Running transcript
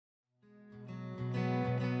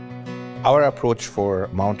Our approach for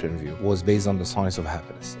Mountain View was based on the science of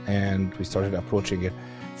happiness, and we started approaching it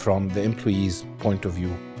from the employee's point of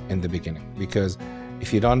view in the beginning. Because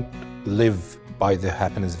if you don't live by the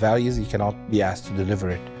happiness values, you cannot be asked to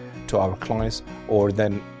deliver it to our clients or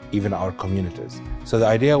then even our communities. So the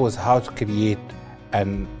idea was how to create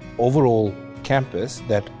an overall campus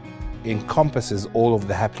that encompasses all of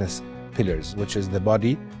the happiness pillars, which is the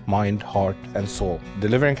body, mind, heart, and soul.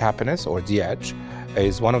 Delivering Happiness, or DH,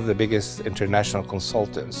 is one of the biggest international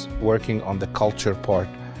consultants working on the culture part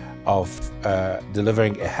of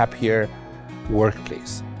delivering a happier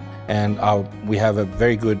workplace. And we have a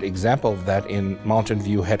very good example of that in Mountain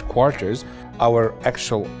View headquarters. Our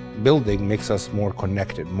actual building makes us more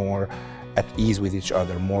connected, more at ease with each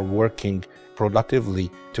other, more working productively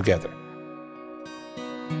together.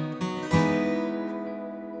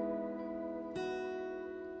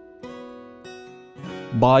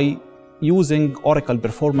 By using Oracle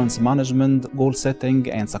Performance Management, goal setting,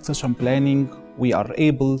 and succession planning, we are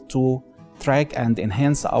able to track and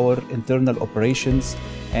enhance our internal operations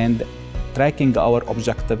and tracking our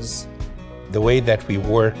objectives. The way that we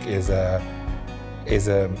work has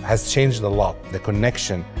changed a lot. The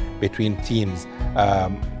connection between teams.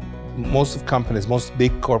 Most of companies, most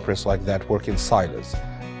big corporates like that work in silos.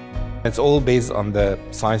 It's all based on the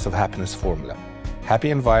science of happiness formula.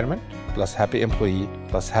 Happy environment plus happy employee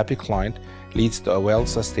plus happy client leads to a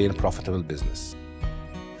well-sustained, profitable business.